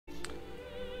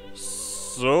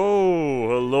So,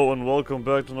 hello and welcome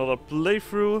back to another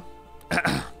playthrough.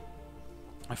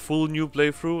 A full new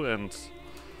playthrough, and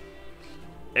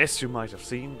as you might have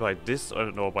seen by this,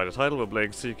 or by the title, we're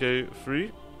playing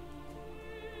CK3.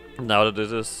 Now that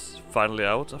it is finally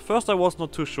out. At first I was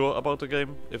not too sure about the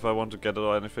game, if I want to get it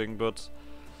or anything, but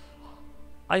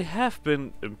I have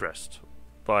been impressed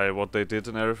by what they did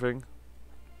and everything.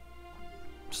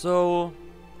 So,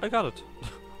 I got it.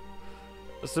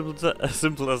 As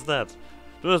simple as that.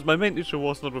 To be honest, my main issue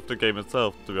was not with the game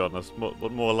itself, to be honest,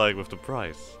 but more like with the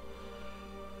price.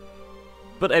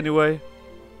 But anyway,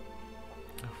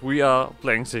 we are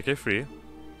playing CK3.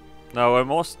 Now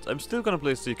I'm still gonna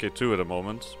play CK2 at the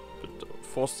moment, but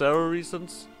for several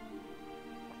reasons.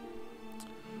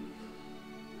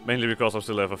 Mainly because I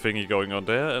still have a thingy going on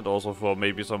there, and also for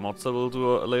maybe some mods I will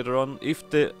do later on. If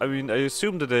they, I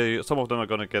assume that some of them are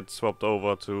gonna get swapped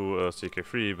over to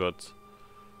CK3, but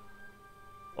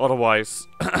otherwise,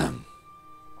 I'm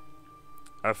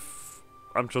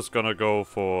just gonna go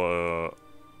for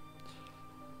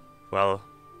well,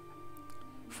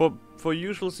 for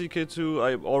usual CK2,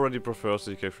 I already prefer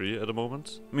CK3 at the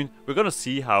moment. I mean, we're gonna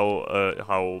see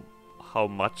how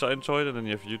much I enjoy it in the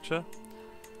near future.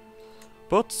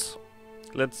 But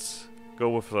let's go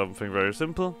with something very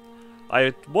simple.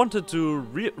 I wanted to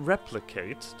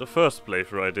replicate the first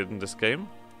playthrough I did in this game.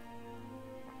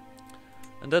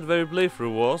 And that very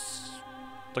playthrough was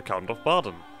the Count of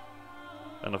Baden.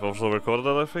 And I've also recorded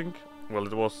that, I think. Well,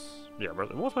 it was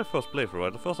my first playthrough,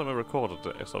 right? The first time I recorded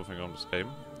something on this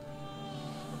game.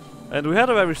 And we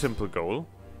had a very simple goal.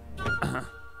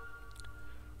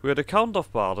 We had the Count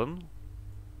of Baden.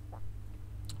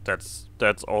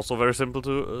 That's also very simple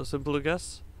to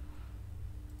guess.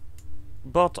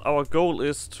 But our goal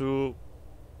is to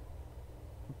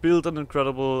build an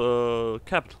incredible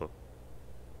capital.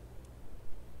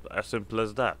 As simple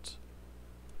as that.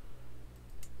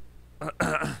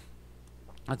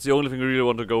 That's the only thing we really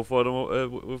want to go for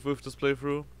with this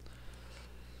playthrough.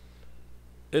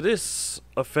 It is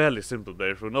a fairly simple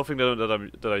playthrough, nothing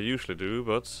that I usually do,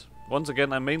 but once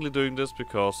again I'm mainly doing this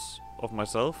because of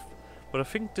myself. But I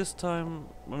think this time,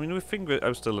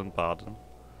 I'm still in Baden.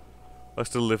 I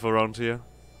still live around here.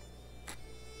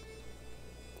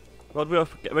 But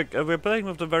we're playing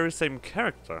with the very same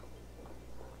character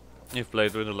you've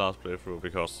played with the last playthrough,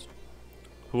 because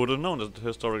who would have known that the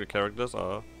historical characters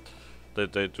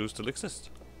they do still exist.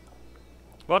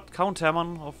 But Count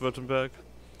Hermann of Württemberg.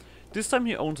 This time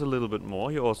he owns a little bit more,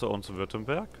 he also owns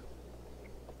Württemberg.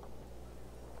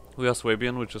 We are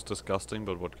Swabian, which is disgusting,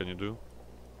 but what can you do?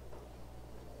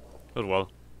 But well,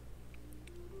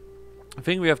 I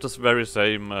think we have this very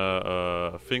same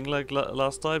thing like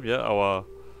last time. Yeah,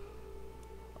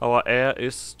 our heir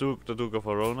is the Duke of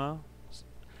Verona.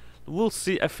 We'll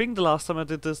see. I think the last time I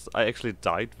did this, I actually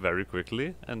died very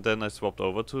quickly, and then I swapped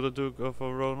over to the Duke of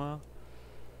Verona.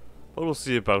 But we'll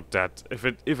see about that if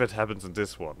it happens in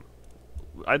this one.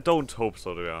 I don't hope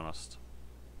so, to be honest.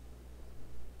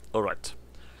 All right,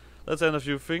 let's end a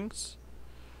few things.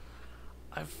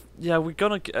 We're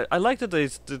gonna. I like that they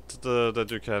did that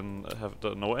you can have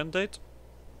the no end date.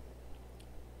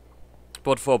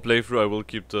 But for a playthrough, I will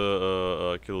keep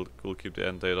the keep the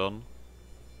end date on.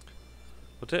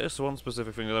 But there is one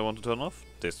specific thing that I want to turn off.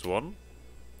 This one.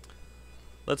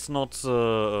 Let's not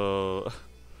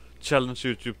challenge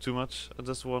YouTube too much at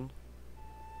this one.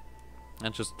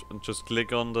 And just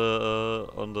click on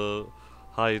the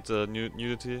hide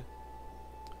nudity.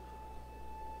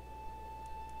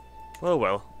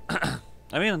 Well.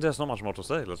 I mean, there's not much more to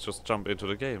say. Let's just jump into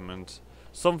the game. And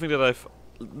something that I've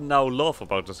now love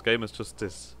about this game is just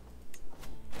this.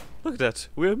 Look at that.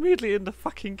 We're immediately in the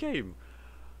fucking game.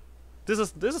 This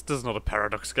is not a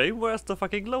Paradox game. Where's the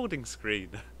fucking loading screen?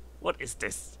 What is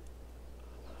this?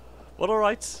 But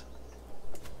alright.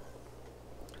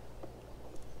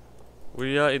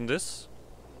 We are in this.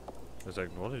 It's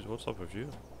like, what's up with you?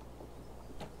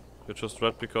 You're just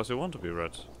red because you want to be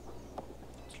red.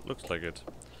 Looks like it.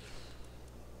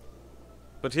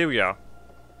 But here we are.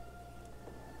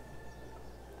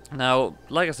 Now,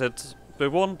 like I said,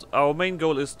 our main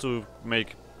goal is to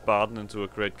make Baden into a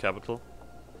great capital.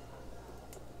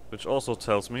 Which also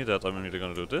tells me that I'm either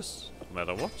gonna do this, no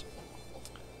matter what.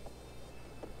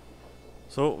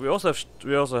 So we also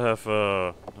have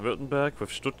Württemberg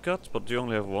with Stuttgart, but we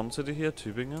only have one city here,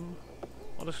 Tübingen.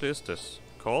 What actually is this?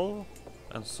 Koll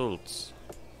and Sulz.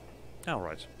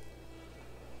 Alright.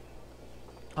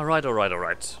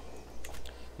 Alright.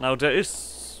 Now there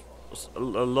is a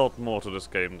lot more to this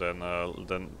game than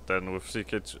with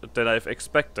CK2 than I've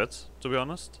expected, to be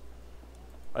honest.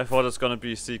 I thought it's gonna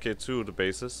be CK2 the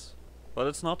basis, but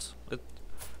it's not.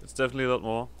 It's definitely a lot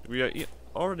more. We are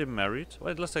already married.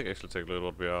 Wait, let's actually take a look at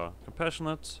what we are.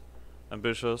 Compassionate,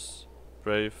 ambitious,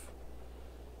 brave.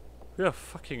 We are a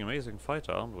fucking amazing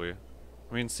fighter, aren't we?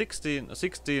 I mean, 16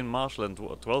 martial and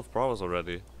 12 prowess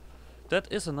already.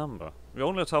 That is a number. We're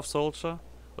only a tough soldier,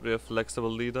 but we have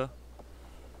flexible leader.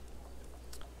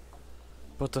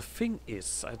 But the thing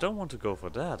is, I don't want to go for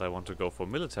that. I want to go for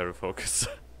military focus.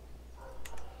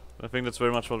 I think that's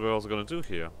very much what we're also gonna do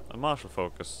here. A martial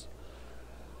focus.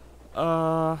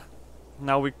 Now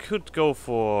we could go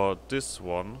for this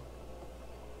one.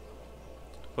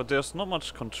 But there's not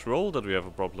much control that we have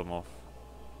a problem of.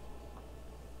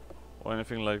 Or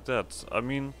anything like that. I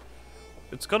mean,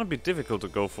 it's gonna be difficult to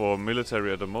go for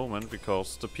military at the moment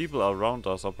because the people around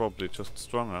us are probably just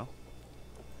stronger.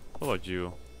 What about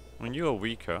you? I mean, you are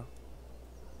weaker.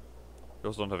 You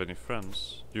also don't have any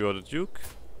friends. You are the Duke.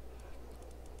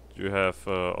 You have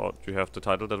the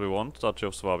title that we want, Duchy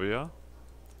of Swabia,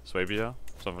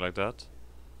 something like that.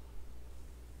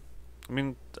 I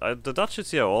mean, the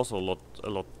duchies here are also a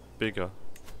lot bigger.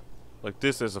 Like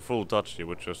this is a full duchy,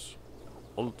 which is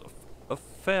a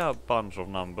fair bunch of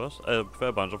numbers, a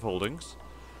fair bunch of holdings.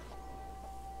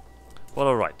 Well,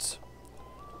 alright.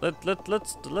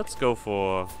 Let's go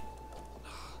for.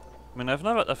 I mean, I've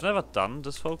never done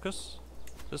this focus,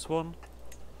 this one.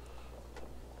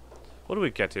 What do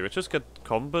we get here? We just get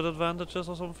combat advantages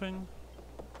or something?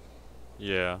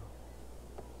 Yeah.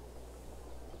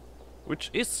 Which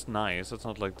is nice, it's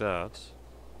not like that.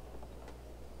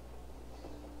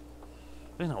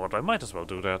 You know what, I might as well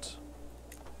do that.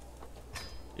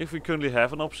 If we currently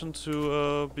have an option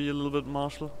to be a little bit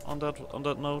martial on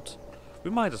that note, we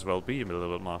might as well be a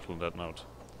little bit martial on that note.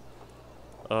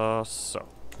 So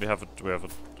we have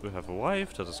a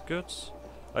wife, that is good.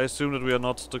 I assume that we are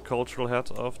not the cultural head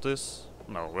of this.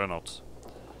 No, we're not.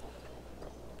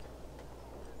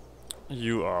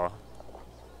 You are.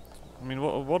 I mean,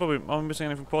 what are we? Are we missing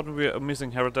anything important? We are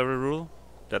missing hereditary rule.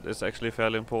 That is actually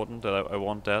fairly important. That I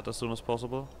want that as soon as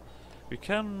possible. We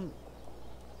can.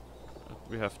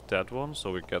 We have that one,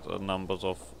 so we get numbers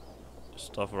of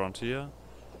stuff around here.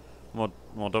 More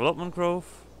development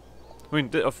growth. I mean,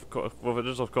 this of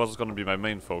course is going to be my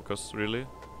main focus, really.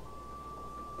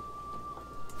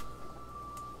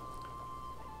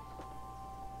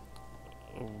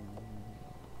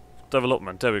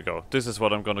 Development. There we go. This is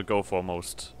what I'm going to go for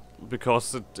most.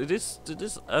 Because it is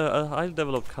a highly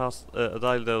developed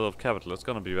capital. It's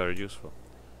gonna be very useful.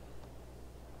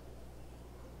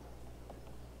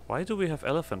 Why do we have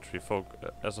elephantry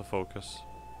as a focus?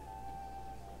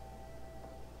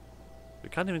 We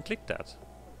can't even click that.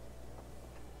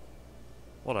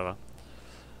 Whatever.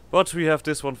 But we have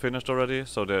this one finished already,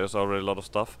 so there is already a lot of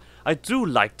stuff. I do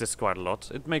like this quite a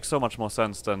lot. It makes so much more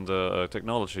sense than the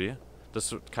technology.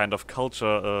 This kind of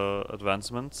culture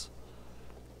advancements.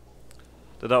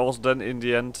 That are also then in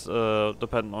the end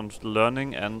dependent on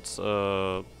learning and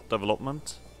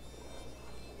development.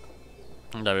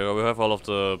 And there we go, we have all of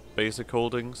the basic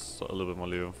holdings, so a little bit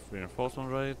more reinforcement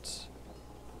rate,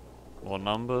 more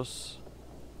numbers,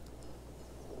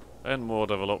 and more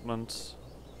development.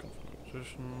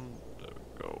 Confederation, there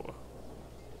we go.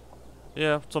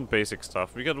 Yeah, some basic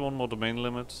stuff. We get one more domain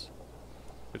limit,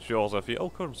 which we also have here. Oh,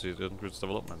 currency, it increases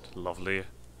development. Lovely.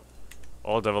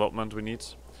 All development we need.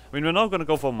 I mean, we're not gonna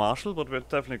go for martial, but we're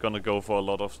definitely gonna go for a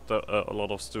lot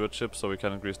of stewardship, so we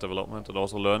can increase development, and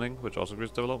also learning, which also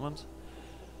increases development.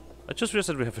 I just realized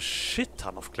that we have a shit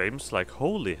ton of claims, like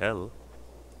holy hell.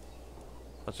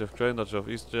 Duchy of Crane, Duchy of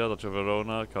Istria, Duchy of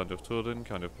Verona, County of Turin,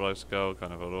 County of Breisgau,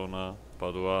 County of Verona,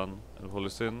 Paduan, and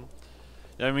Policin.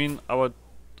 Yeah, I mean,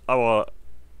 our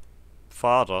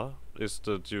father is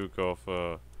the Duke of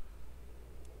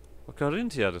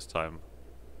Carinthia this time,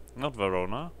 not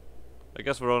Verona. I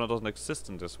guess Verona doesn't exist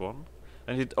in this one.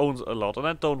 And he owns a lot, and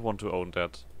I don't want to own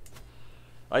that.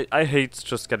 I hate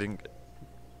just getting...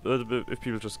 if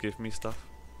people just give me stuff.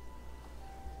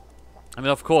 I mean,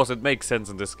 of course, it makes sense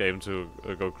in this game to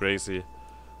go crazy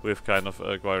with kind of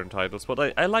acquiring titles, but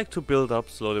I like to build up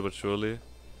slowly but surely.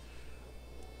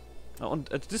 Oh, and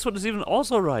this one is even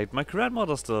also right. My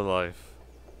grandmother's still alive.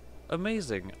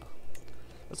 Amazing.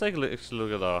 Let's take a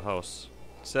look at our house.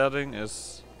 Setting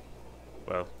is...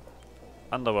 well...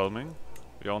 underwhelming.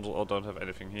 We also don't have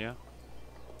anything here.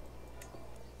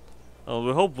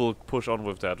 We hope we'll push on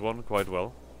with that one quite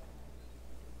well.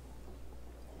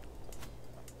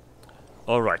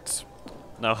 Alright.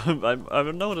 Now, I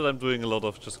know that I'm doing a lot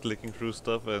of just clicking through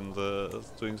stuff and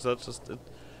doing such. It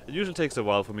usually takes a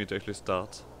while for me to actually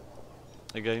start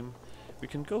a game. We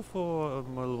can go for a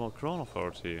little more crown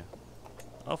authority.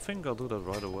 I think I'll do that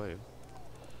right away.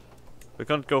 We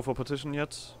can't go for partition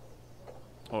yet.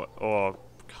 or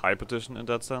high petition in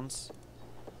that sense.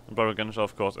 And Baragansha,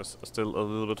 of course, is still a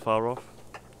little bit far off.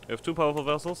 We have 2 powerful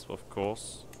vessels, of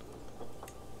course.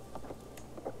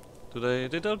 They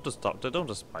don't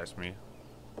despise me.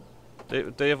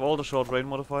 They have all the short range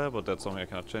modifier, but that's something I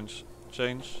cannot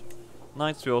change.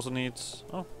 Knights we also need.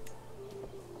 Oh.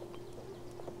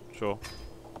 Sure.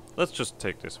 Let's just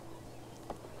take this.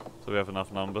 So we have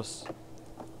enough numbers.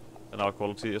 And our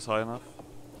quality is high enough.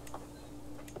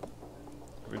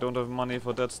 We don't have money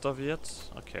for that stuff yet.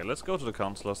 Okay, let's go to the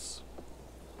councillors.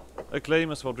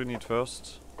 Acclaim is what we need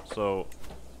first. So,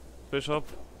 Bishop,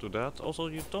 do that. Also,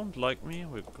 you don't like me.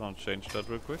 We can't change that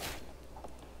real quick.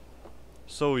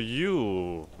 So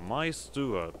you, my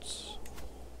steward.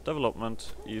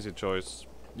 Development, easy choice.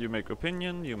 You make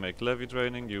opinion, you make levy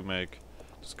training, you make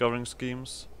discovering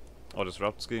schemes. Or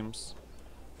disrupt schemes.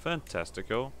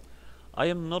 Fantastico. I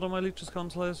am not on my Leech's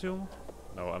Council, I assume?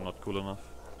 No, I'm not cool enough.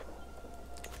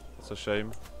 It's a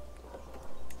shame.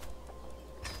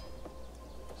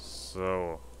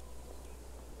 So...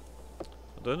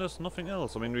 then there's nothing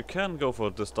else. I mean, we can go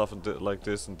for this stuff like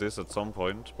this and this at some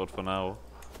point, but for now,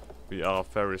 we are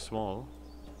very small.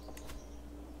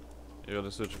 You're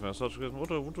the searching for such. What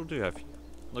do you have here?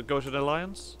 Negotiate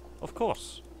alliance? Of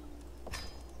course.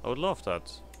 I would love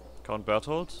that. Count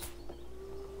Berthold?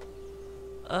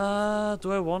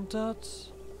 Do I want that?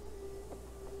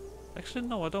 Actually,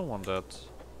 no, I don't want that.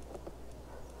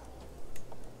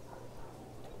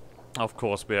 Of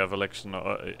course, we have election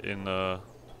in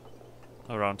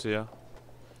around here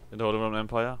in the Holy Roman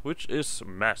Empire, which is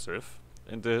massive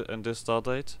in this start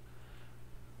date,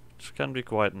 which can be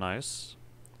quite nice.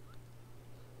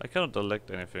 I cannot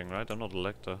elect anything, right? I'm not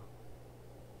elector.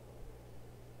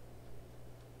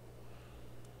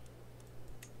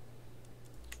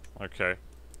 Okay,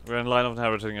 we're in line of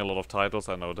inheriting a lot of titles.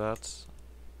 I know that.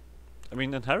 I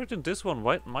mean, inheriting this one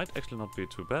might actually not be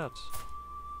too bad.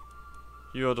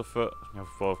 You are the first.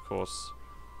 Well, of course.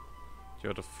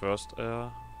 You're the first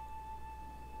heir.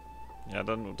 Yeah,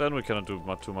 then we cannot do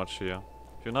too much here.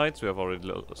 Unite, we have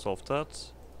already solved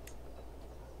that.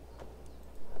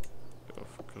 We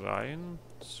have Grein,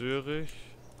 Zurich.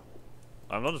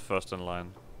 I'm not the first in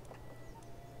line.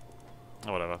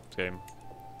 Oh, whatever, game.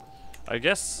 I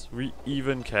guess we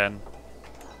even can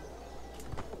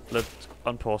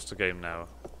unpause the game now.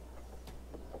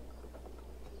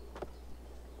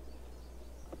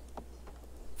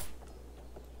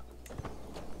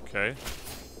 Okay,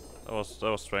 that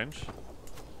was strange.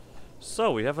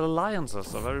 So we have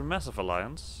alliances, a very massive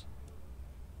alliance.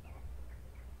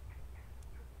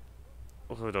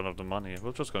 Also, we don't have the money.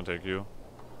 We're just gonna take you.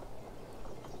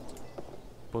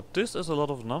 But this is a lot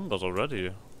of numbers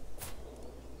already.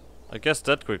 I guess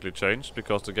that quickly changed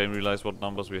because the game realized what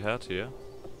numbers we had here.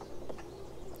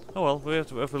 Oh well, we have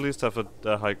to at least have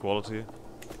a high quality.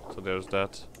 So there's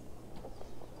that.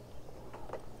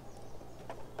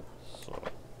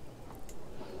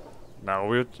 Now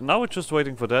we're just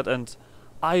waiting for that, and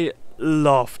I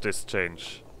love this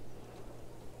change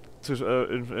to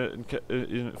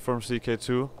from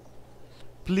CK2.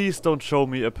 Please don't show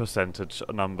me a percentage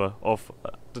number of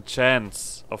the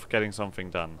chance of getting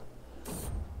something done.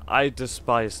 I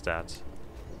despise that.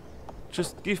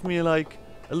 Just give me like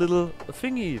a little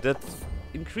thingy that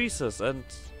increases, and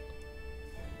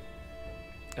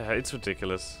it's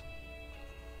ridiculous.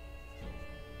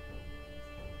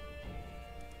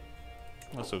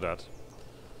 Let's do that.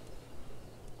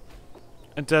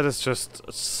 And that is just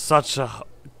such a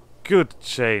good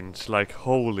change, like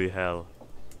holy hell.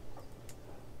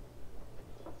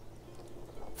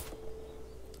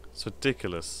 It's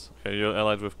ridiculous. Okay, you're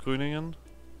allied with Grüningen,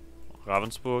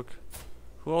 Ravensburg,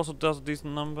 who also does a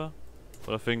decent number.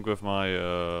 But I think with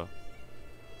my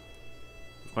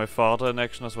father in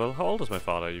action as well. How old is my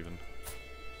father even?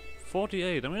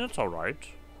 48, I mean that's alright.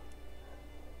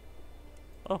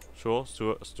 Oh, sure,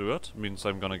 Stuart means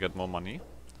I'm gonna get more money.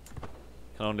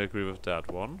 Can only agree with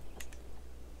that one.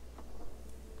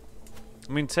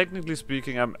 I mean, technically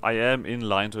speaking, I am in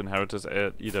line to inherit this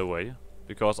either way,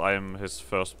 because I am his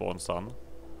firstborn son.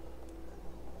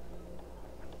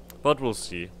 But we'll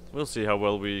see. We'll see how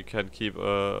well we can keep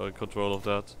control of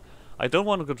that. I don't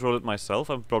want to control it myself.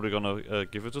 I'm probably gonna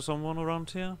give it to someone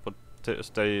around here, but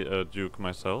stay Duke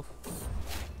myself.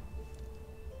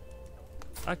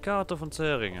 Agatha von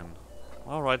Zeringen.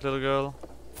 Alright, little girl.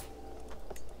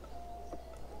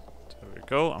 There we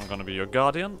go. I'm gonna be your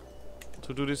guardian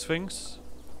to do these things.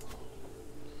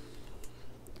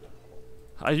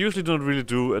 I usually don't really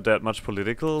do that much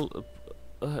political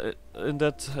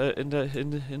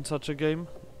in such a game.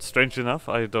 Strangely enough,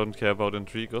 I don't care about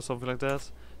intrigue or something like that.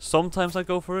 Sometimes I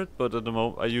go for it, but at the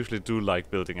moment I usually do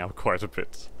like building out quite a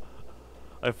bit.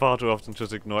 I far too often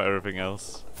just ignore everything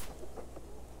else.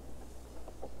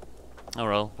 Oh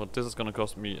well, but this is gonna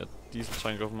cost me a decent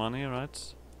chunk of money,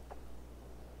 right?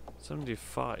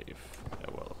 75. Yeah,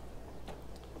 well.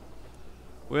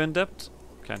 We're in debt.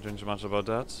 Can't change much about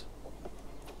that.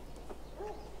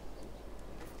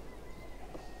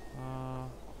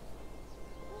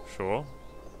 Sure.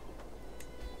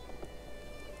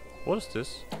 What is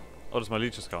this? Oh, this is my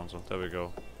Leeches Council. There we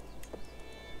go.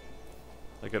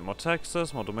 I get more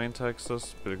taxes, more domain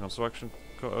taxes, building construction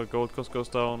gold cost goes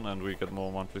down, and we get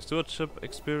more monthly stewardship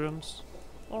experience.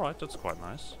 Alright, that's quite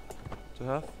nice to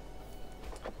have.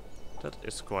 That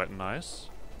is quite nice.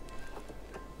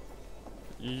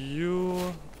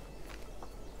 You...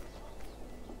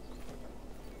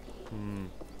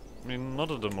 I mean, not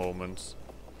at the moment.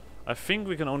 I think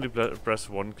we can only press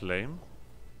one claim.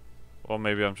 Or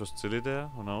maybe I'm just silly there,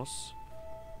 who knows.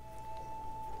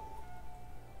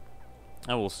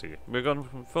 I will see. We're gonna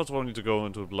first of all need to go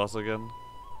into plus again.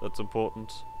 That's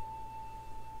important.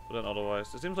 But then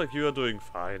otherwise, it seems like you are doing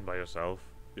fine by yourself.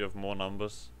 You have more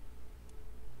numbers.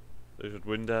 So you should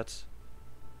win that.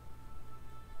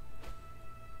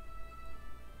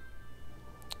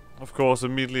 Of course,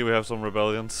 immediately we have some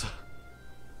rebellions.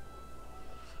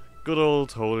 Good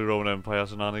old Holy Roman Empire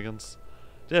shenanigans.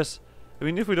 Yes, I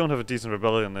mean, if we don't have a decent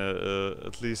rebellion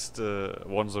at least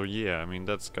once a year, I mean,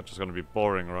 that's just gonna be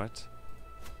boring, right?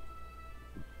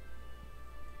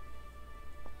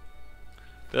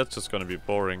 That's just gonna be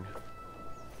boring.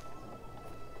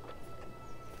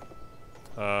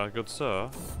 Good sir.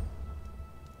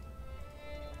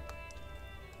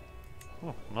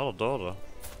 Oh, another daughter.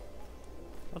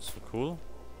 That's so cool.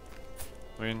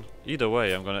 I mean, either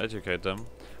way, I'm gonna educate them.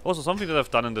 Also, something that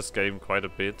I've done in this game quite a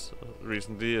bit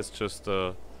recently is just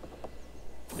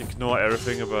ignore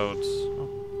everything about...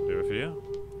 Oh, over here.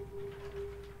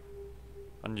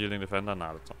 Unyielding defender?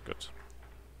 Nah, that's not good.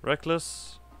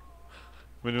 Reckless.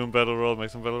 Minimum battle roll,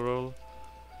 maximum battle roll.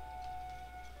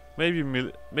 Maybe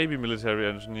military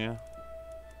engineer.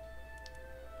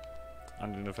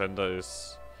 Unyielding defender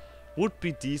is... would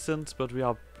be decent, but we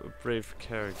are a brave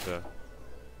character.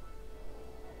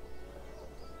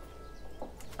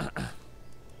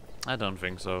 I don't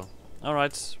think so.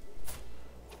 Alright.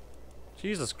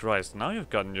 Jesus Christ, now you've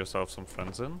gotten yourself some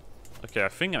friends in. Okay, I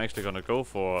think I'm actually gonna go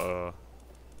for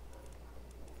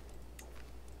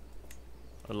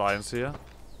alliance here.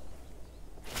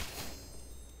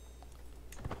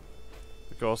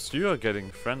 Because you are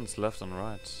getting friends left and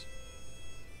right.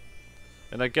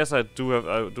 And I guess I do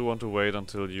want to wait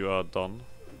until you are done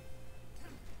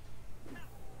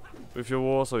with your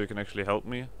war, so you can actually help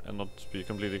me and not be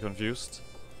completely confused.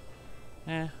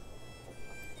 Eh.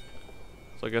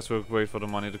 So I guess we'll wait for the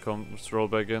money to roll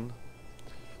back in.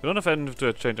 We don't have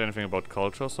to change anything about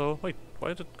culture, so... Wait,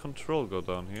 why did control go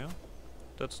down here?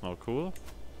 That's not cool.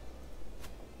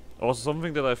 Also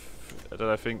something that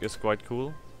I think is quite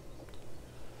cool.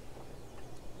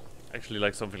 Actually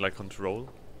like something like control.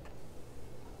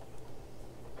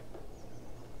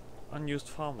 Unused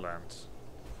farmland.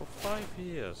 For 5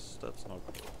 years. That's not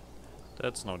good.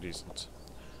 That's not decent.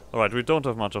 Alright, we don't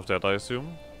have much of that, I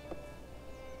assume.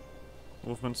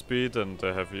 Movement speed and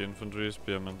heavy infantry,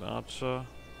 spearman, archer.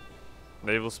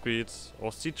 Naval speed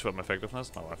or siege from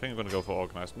effectiveness. No, I think I'm gonna go for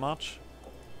organized march.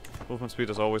 Movement speed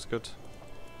is always good.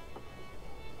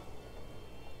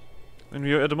 And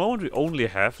at the moment we only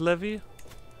have levy,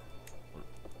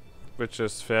 which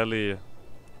is fairly...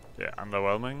 yeah,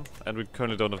 underwhelming. And we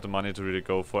currently don't have the money to really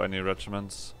go for any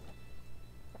regiments.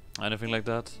 Anything like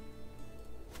that.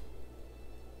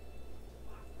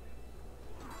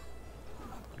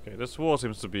 Okay, this war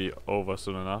seems to be over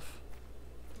soon enough.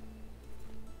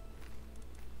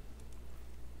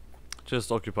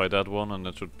 Just occupy that one and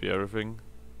that should be everything.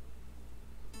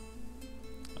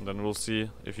 And then we'll see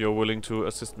if you're willing to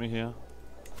assist me here.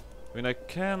 I mean, I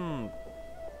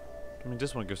mean,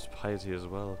 this one gives piety as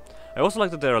well. I also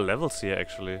like that there are levels here,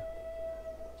 actually.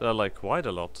 There are, like, quite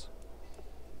a lot.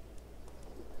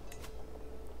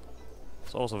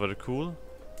 It's also very cool.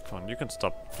 Come on, you can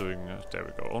stop doing... there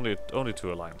we go. Only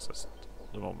 2 alliances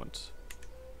at the moment.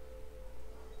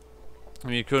 I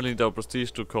mean, you currently need our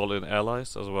prestige to call in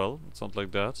allies as well. It's not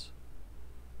like that.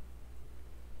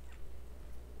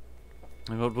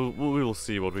 And we will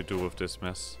see what we do with this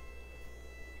mess.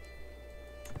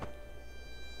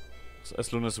 So as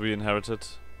soon as we inherit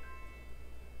it.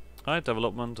 Alright,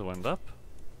 development went up.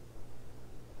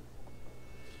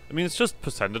 I mean, it's just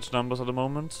percentage numbers at the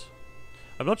moment.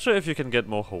 I'm not sure if you can get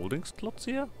more holding slots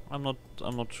here. I'm not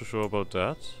too sure about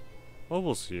that. Well,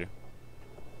 we'll see.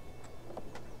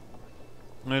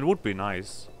 I mean, it would be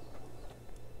nice.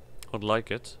 I'd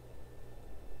like it.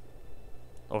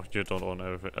 Oh, you don't own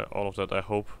everything, all of that, I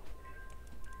hope.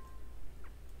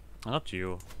 Not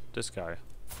you. This guy.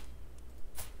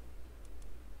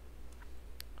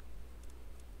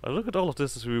 Look at all of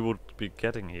this we would be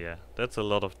getting here. That's a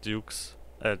lot of dukes.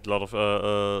 A lot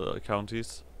of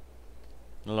counties.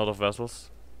 A lot of vessels.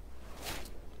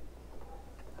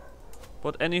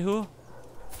 But anywho.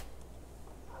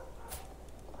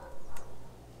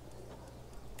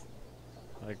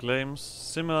 I claim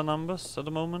similar numbers at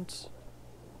the moment.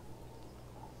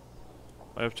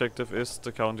 My objective is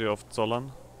the county of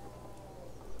Zollern.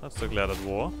 Let's declare that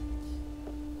war.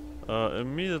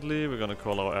 Immediately we're gonna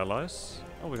call our allies.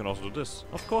 Oh, we can also do this.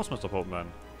 Of course, Mr. Popeman.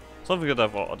 Something that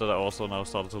I also now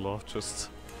started to love. Just,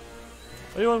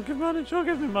 oh, you want to give money? Sure,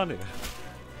 give me money.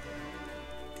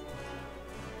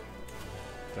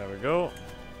 There we go.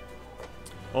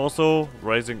 Also,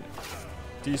 raising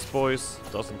these boys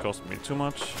doesn't cost me too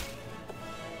much.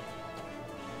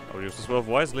 I'll use this wealth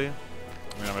wisely.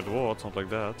 I mean, I'm at war, it's not like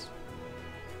that.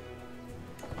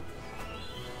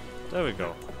 There we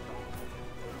go.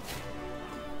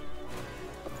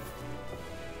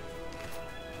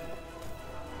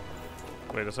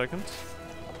 Wait a second.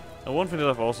 One thing that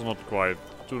I've also not quite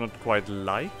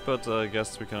like, but I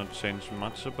guess we cannot change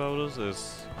much about it,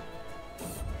 is...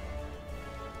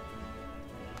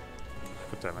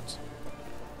 God damn it.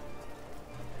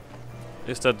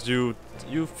 Is that you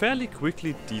fairly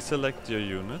quickly deselect your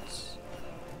units.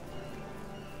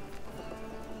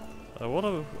 I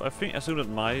assume that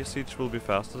my siege will be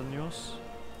faster than yours.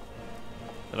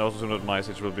 And I also assume that my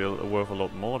siege will be worth a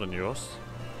lot more than yours.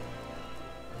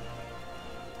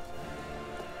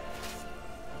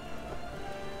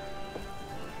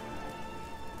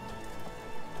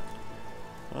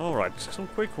 Alright, some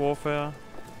quick warfare.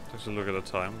 Takes a look at the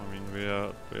time. I mean,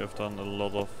 we have done a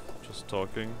lot of just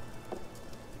talking.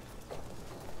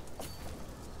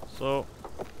 So,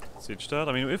 siege that.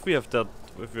 I mean, if we have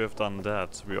done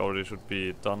that, we already should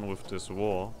be done with this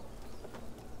war.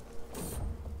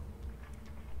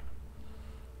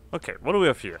 Okay, what do we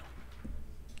have here?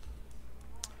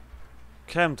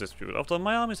 Camp dispute. After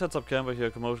my army sets up camp, I hear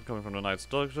a commotion coming from the knight's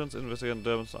directions. Investigating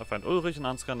them, I find Ulrich and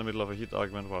Ansgar in the middle of a heat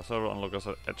argument while several onlookers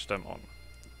edge them on.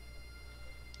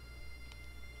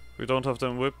 We don't have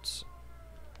them whipped.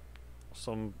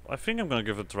 I think I'm gonna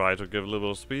give it a try to give a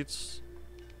little speech.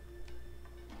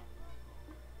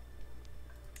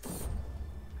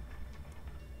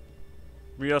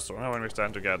 We are stronger when we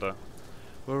stand together.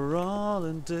 We're all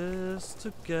in this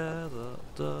together.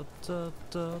 Da, da,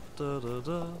 da, da, da,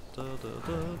 da,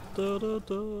 da, da, da,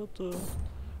 da, da.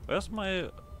 Where's my...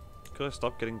 Could I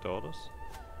stop getting daughters?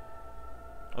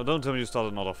 Oh, don't tell me you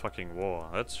started another fucking war.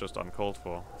 That's just uncalled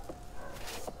for.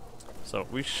 So,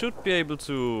 we should be able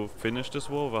to finish this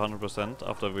war with 100%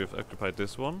 after we've occupied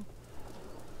this one.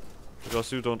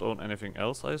 Because you don't own anything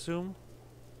else, I assume.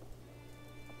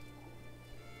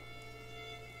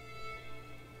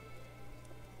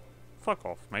 Fuck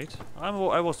off, mate. I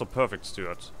was the perfect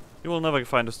steward. You will never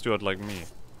find a steward like me.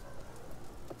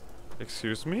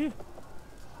 Excuse me?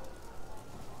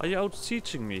 Are you out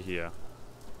teaching me here?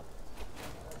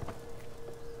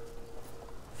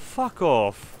 Fuck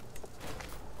off!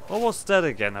 What was that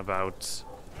again about?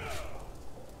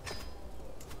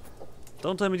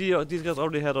 Don't tell me these guys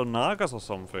already had Onagas or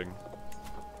something.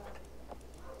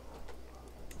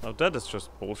 Now that is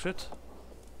just bullshit.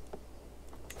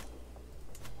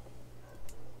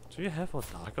 Do you have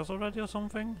Onagas already or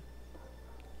something?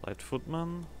 Light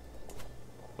footman?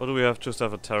 Or do we just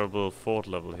have a terrible fort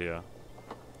level here?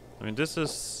 I mean, this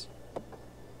is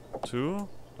 2.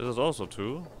 This is also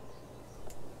 2.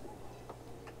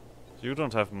 You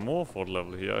don't have more fort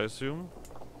level here, I assume?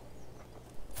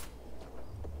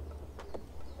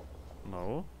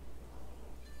 No.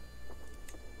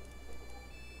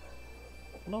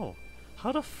 No.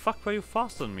 How the fuck were you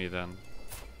faster than me then?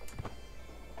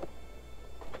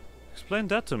 Explain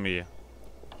that to me.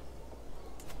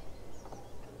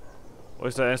 Or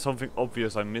is there something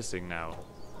obvious I'm missing now?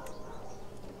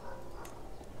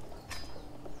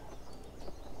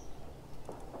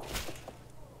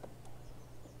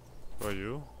 Who are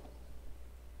you?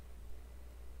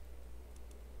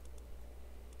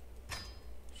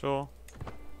 Sure.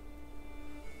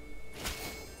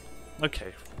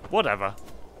 Okay, whatever.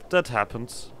 That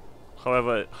happens.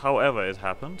 However it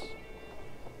happened.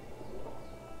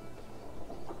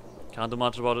 Can't do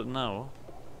much about it now.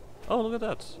 Oh, look at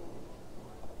that.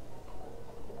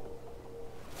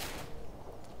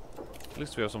 At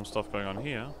least we have some stuff going on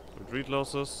here. Retreat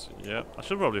losses. Yeah, I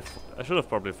should have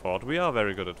probably fought. We are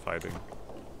very good at fighting.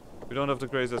 We don't have the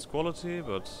craziest quality,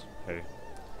 but hey.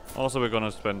 Also, we're gonna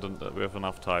spend. We have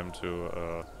enough time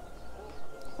to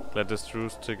let this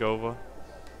truce take over.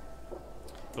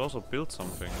 Could also build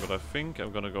something, but I think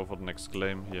I'm gonna go for the next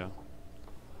claim here.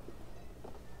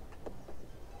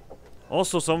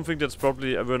 Also, something that's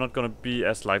probably we're not gonna be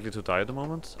as likely to die at the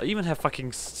moment. I even have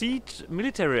fucking siege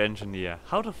military engineer.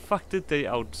 How the fuck did they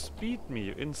outspeed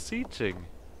me in sieging?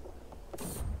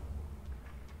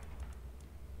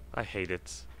 I hate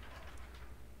it.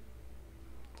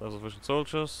 Self-sufficient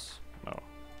soldiers? No.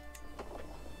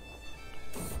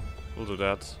 We'll do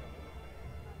that.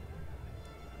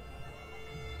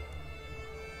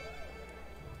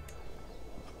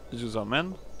 Use our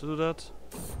men to do that.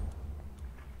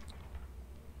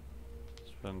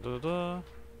 Spend against the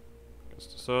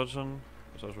surgeon.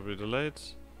 The surgeon will be delayed.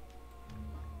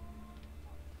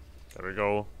 There we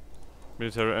go.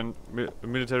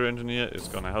 Military engineer is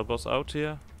gonna help us out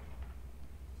here.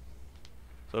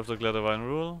 Self-declared divine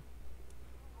rule.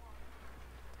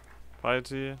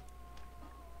 Piety.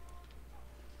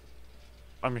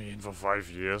 I mean, for 5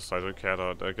 years, I don't care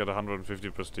that I get 150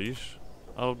 prestige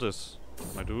out of this,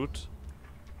 my dude.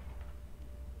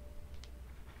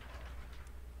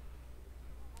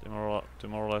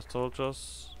 Demoralized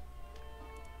soldiers.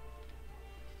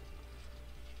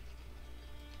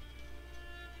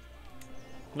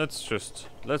 Let's just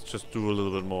do a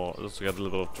little bit more. Let's get a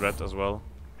little bit of dread as well.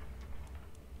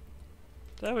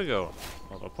 There we go.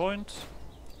 Another point.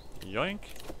 Yoink.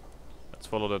 Let's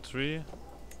follow that tree.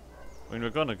 I mean,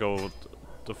 we're gonna go with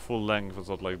the full length and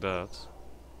stuff like that.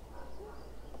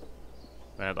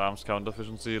 And arms counter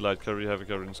efficiency, light cavalry, heavy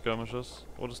cavalry, and skirmishers.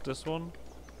 What is this one?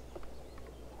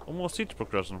 Oh, more siege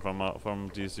progression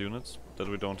from these units that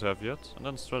we don't have yet. And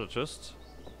then strategist.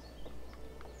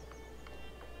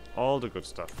 All the good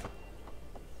stuff.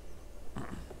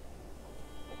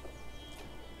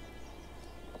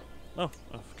 Oh,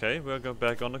 okay, we're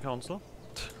back on the council.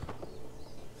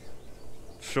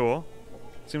 Sure.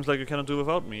 Seems like you cannot do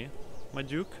without me, my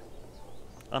duke.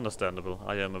 Understandable.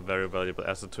 I am a very valuable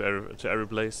asset to every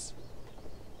place.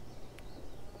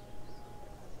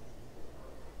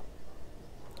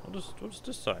 What is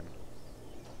this sign?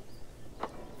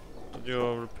 That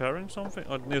you're repairing something?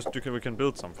 Oh, yes, we can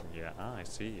build something. Yeah, I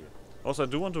see. Also, I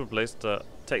do want to replace the...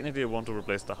 Technically, I want to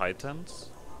replace the high tents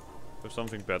with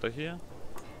something better here.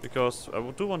 Because I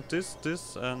do want this,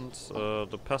 and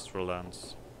the pastoral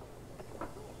lands.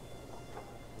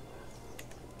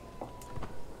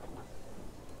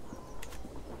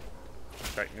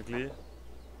 Technically.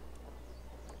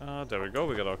 There we go,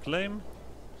 we got our claim.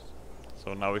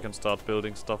 So now we can start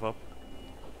building stuff up.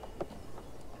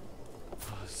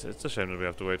 It's a shame that we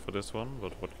have to wait for this one,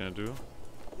 but what can I do?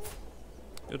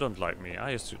 You don't like me,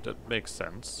 I assume that makes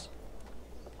sense.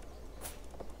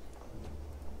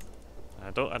 I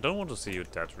don't want to see you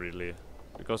dead really.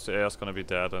 Because the air's gonna be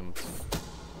dead and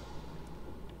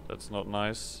that's not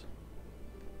nice.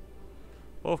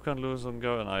 Both can lose and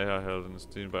go, and I are held in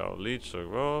esteem by our liege, so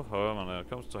well, however, when it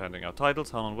comes to handing out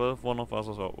titles, hand and wealth, one of us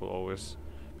will always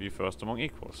be first among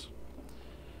equals.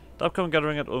 The upcoming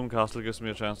gathering at Ulm Castle gives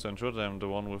me a chance to ensure that I am the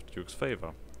one with Duke's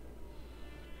favor.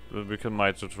 We can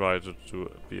might to try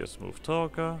to be a smooth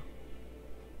talker.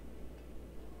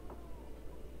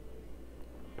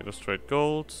 Illustrate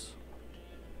gold.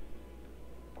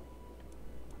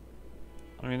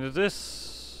 I mean, it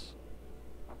is...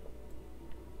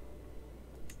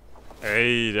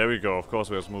 Hey, there we go. Of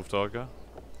course we have smooth talker.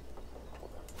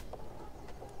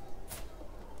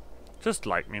 Just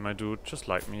like me, my dude. Just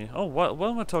like me. Oh, why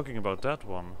am I talking about that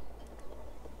one?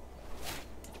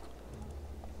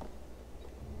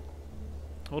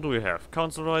 What do we have?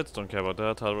 Council rights, don't care about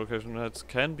that. Title vocation rights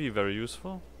can be very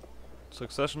useful.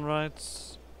 Succession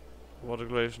rights. Water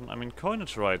regulation. I mean,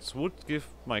 coinage rights would give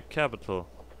my capital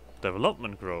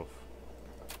development growth.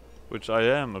 Which I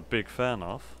am a big fan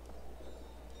of.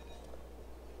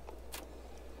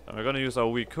 And we're gonna use our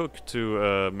weak hook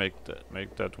to make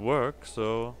that work,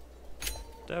 so...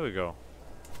 There we go.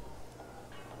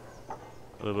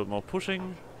 A little bit more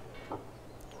pushing.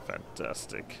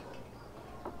 Fantastic.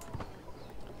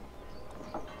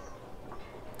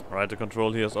 Right, the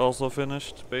control here is also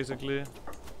finished, basically.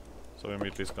 So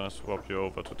immediately it's gonna swap you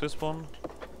over to this one.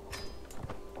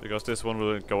 Because this one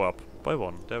will go up by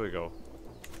 1. There we go.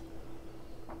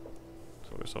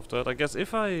 So we solved that. I guess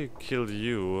if I kill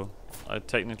you, I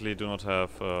technically do not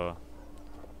have to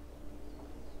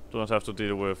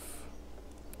deal with...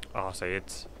 Ah, say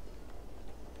it.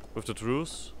 With the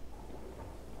truce.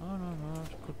 Oh no,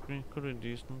 it could be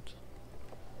decent.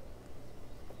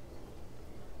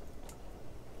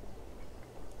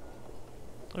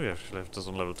 Oh, we actually have this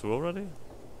on level 2 already?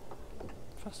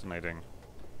 Fascinating.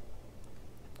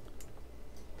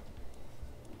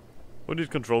 We need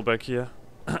control back here.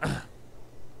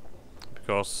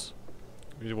 Because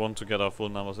we want to get our full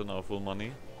numbers and our full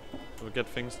money to get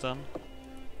things done.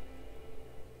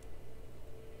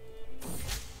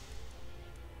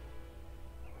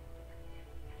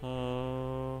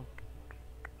 Oh,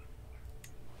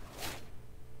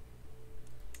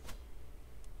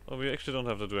 we actually don't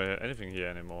have to do anything here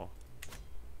anymore.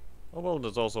 Oh well,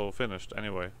 that's also finished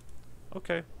anyway.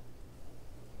 Okay.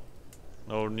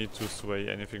 No need to sway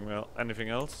anything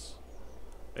else.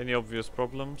 Any obvious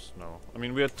problems? No. I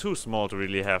mean, we are too small to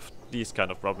really have these kind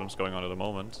of problems going on at the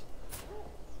moment.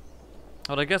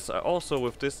 But I guess also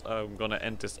with this, I'm gonna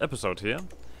end this episode here.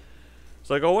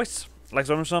 So like always, like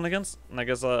shenanigans, and I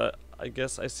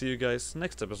guess I see you guys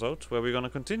next episode, where we're gonna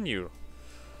continue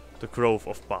the growth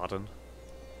of Baden,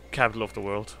 capital of the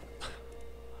world.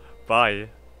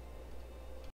 Bye.